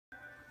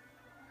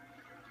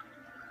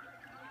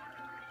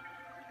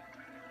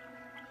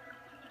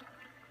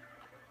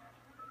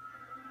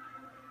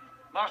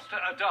Master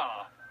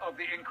Adar of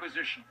the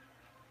Inquisition.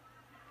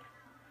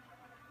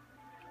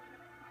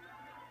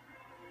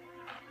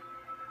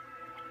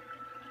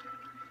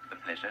 A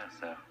pleasure,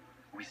 sir.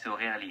 We so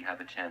rarely have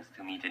a chance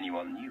to meet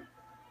anyone new.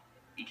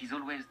 It is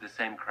always the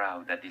same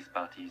crowd at these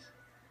parties.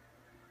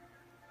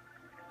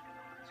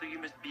 So you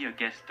must be a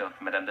guest of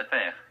Madame de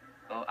Fer,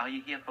 or are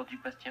you here for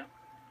Duc Bastien?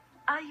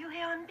 Are you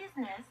here on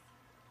business?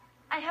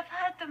 I have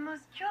heard the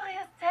most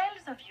curious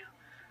tales of you.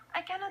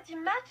 I cannot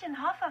imagine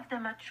half of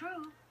them are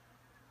true.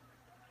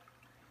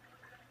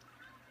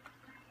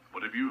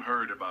 What have you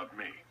heard about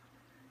me?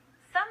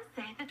 Some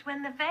say that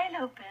when the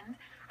veil opened,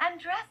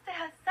 Andraste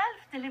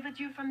herself delivered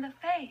you from the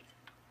Fate.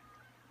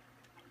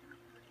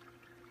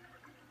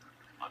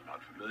 I'm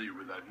not familiar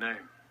with that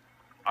name.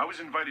 I was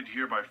invited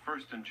here by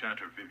First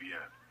Enchanter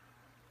Vivienne.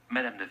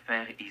 Madame de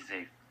Fer is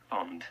a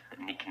fond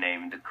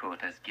nickname the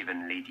court has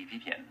given Lady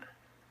Vivienne.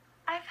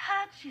 I've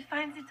heard she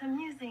finds it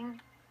amusing.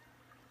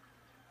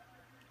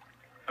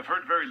 I've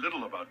heard very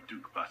little about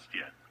Duc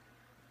Bastien.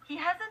 He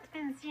hasn't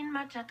been seen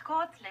much at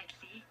court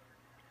lately.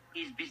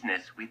 His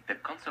business with the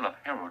Council of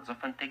Heralds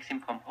often takes him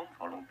from home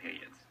for long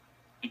periods.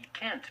 It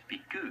can't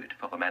be good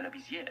for a man of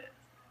his years.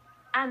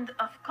 And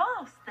of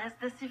course, there's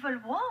the civil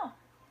war.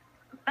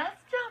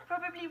 Bastien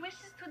probably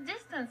wishes to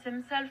distance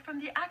himself from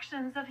the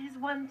actions of his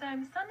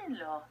one-time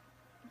son-in-law.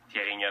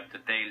 Tearing up the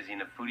tails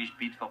in a foolish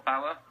bid for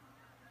power?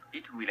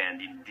 It will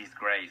end in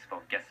disgrace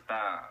for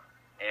Gaspard.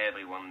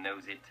 Everyone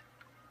knows it.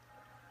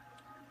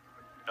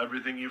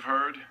 Everything you've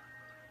heard?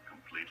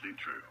 Completely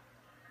true.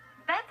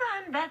 Better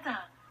and better.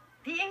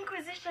 The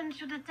Inquisition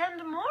should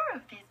attend more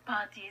of these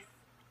parties.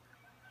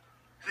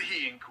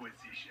 The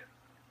Inquisition.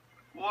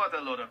 What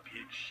a lot of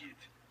pig shit.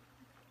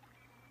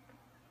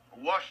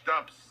 Washed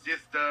up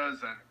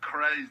sisters and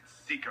crazed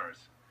seekers.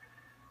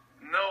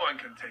 No one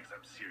can take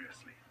them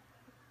seriously.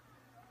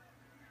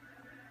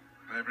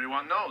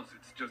 Everyone knows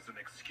it's just an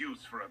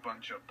excuse for a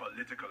bunch of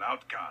political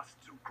outcasts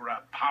to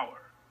grab power.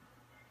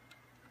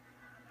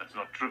 That's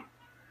not true.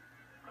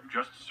 I'm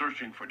just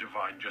searching for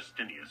Divine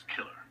Justinia's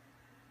killer.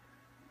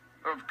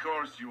 Of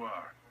course you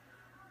are.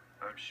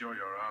 I'm sure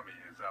your army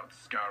is out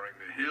scouring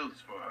the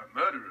hills for her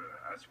murderer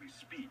as we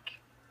speak.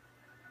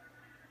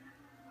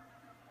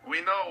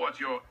 We know what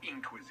your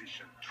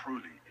Inquisition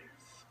truly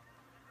is.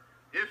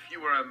 If you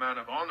were a man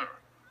of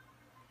honor,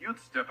 you'd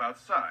step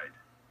outside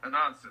and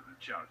answer the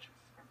charges.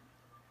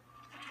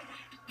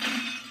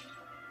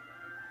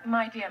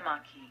 My dear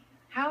Marquis,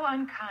 how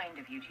unkind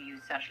of you to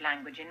use such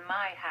language in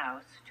my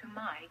house to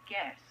my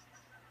guests.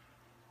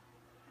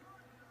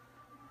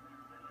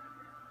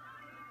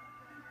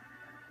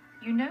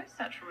 You know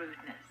such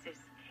rudeness is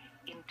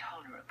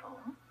intolerable.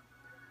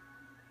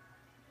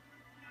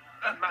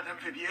 Madame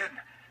Vivienne,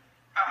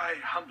 I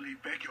humbly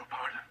beg your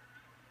pardon.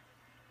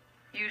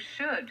 You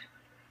should.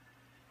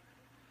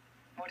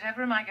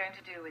 Whatever am I going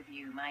to do with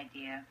you, my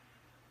dear?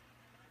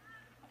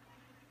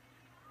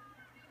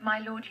 My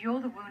lord,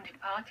 you're the wounded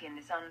party in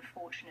this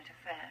unfortunate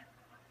affair.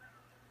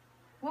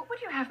 What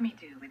would you have me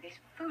do with this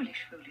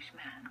foolish, foolish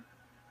man?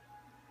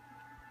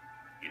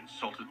 He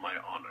insulted my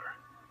honor.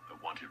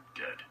 I want him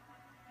dead.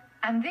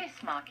 And this,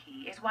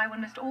 Marquis, is why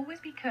one must always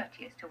be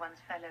courteous to one's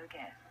fellow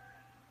guests.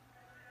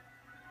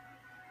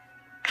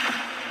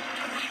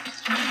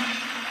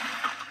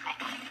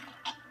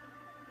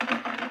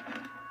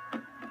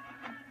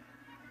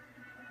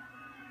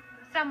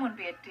 Someone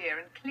be a dear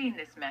and clean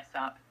this mess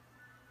up.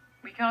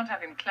 We can't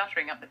have him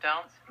cluttering up the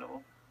dance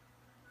floor.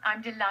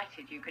 I'm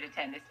delighted you could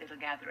attend this little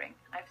gathering.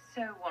 I've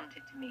so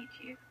wanted to meet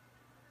you.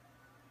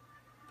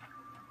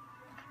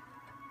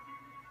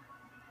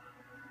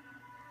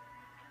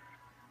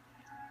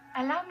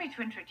 Allow me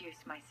to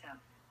introduce myself.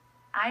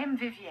 I am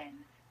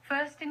Vivienne,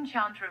 first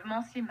enchanter of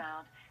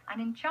Montsimard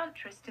and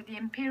enchantress to the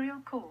Imperial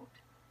Court.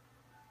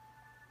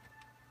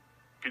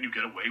 Can you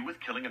get away with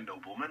killing a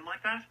nobleman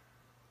like that?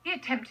 He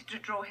attempted to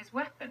draw his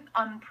weapon,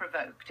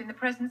 unprovoked, in the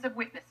presence of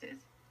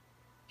witnesses.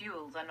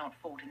 Duels are not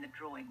fought in the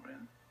drawing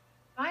room.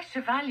 By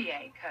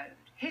Chevalier code,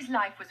 his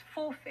life was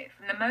forfeit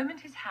from the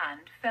moment his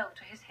hand fell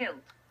to his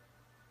hilt.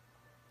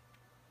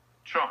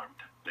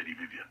 Charmed, Lady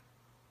Vivienne.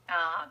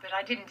 Ah, but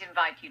I didn't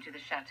invite you to the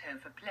chateau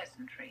for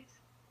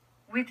pleasantries.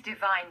 With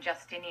Divine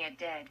Justinia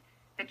dead,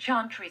 the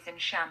Chantry's in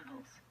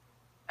shambles.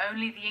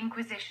 Only the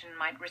Inquisition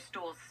might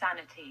restore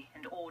sanity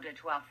and order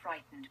to our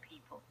frightened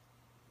people.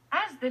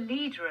 As the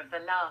leader of the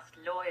last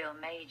loyal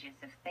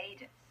mages of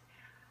Thedas,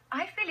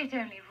 I feel it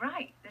only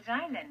right that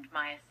I lend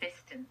my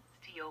assistance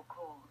to your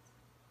cause.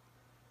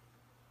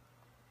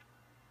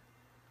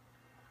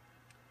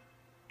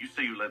 You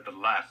say you led the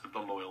last of the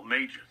loyal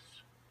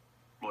mages.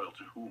 Loyal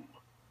to whom?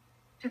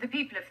 To the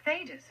people of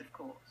Thedas, of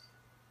course.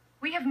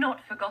 We have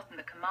not forgotten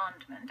the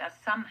commandment, as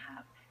some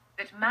have,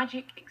 that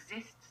magic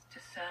exists to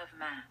serve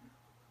man.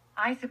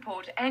 I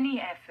support any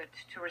effort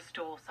to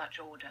restore such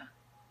order.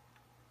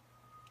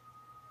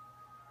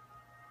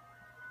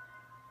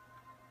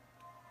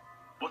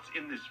 What's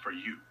in this for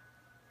you?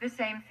 The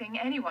same thing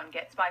anyone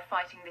gets by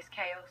fighting this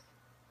chaos.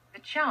 The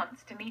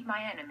chance to meet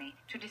my enemy,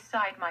 to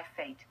decide my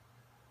fate.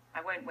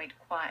 I won't wait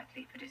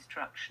quietly for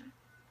destruction.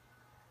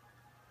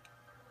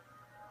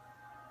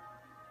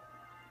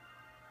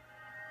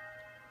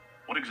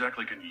 What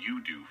exactly can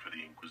you do for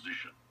the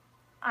Inquisition?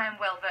 I am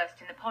well versed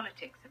in the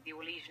politics of the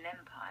Orlesian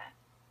Empire.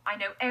 I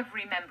know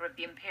every member of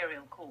the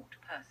Imperial Court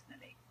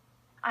personally.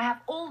 I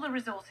have all the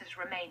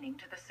resources remaining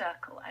to the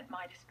Circle at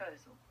my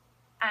disposal.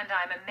 And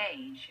I'm a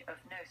mage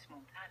of no small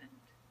talent.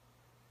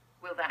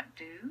 Will that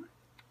do?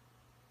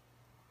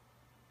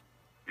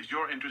 Is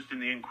your interest in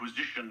the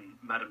Inquisition,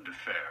 Madame de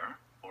Fer,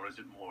 or is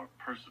it more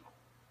personal?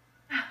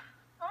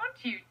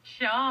 Aren't you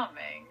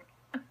charming?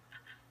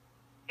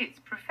 It's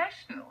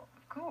professional,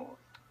 of course.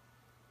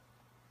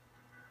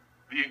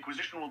 The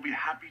Inquisition will be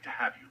happy to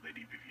have you,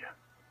 Lady Vivienne.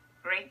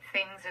 Great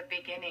things are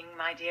beginning,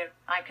 my dear.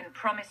 I can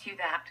promise you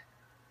that.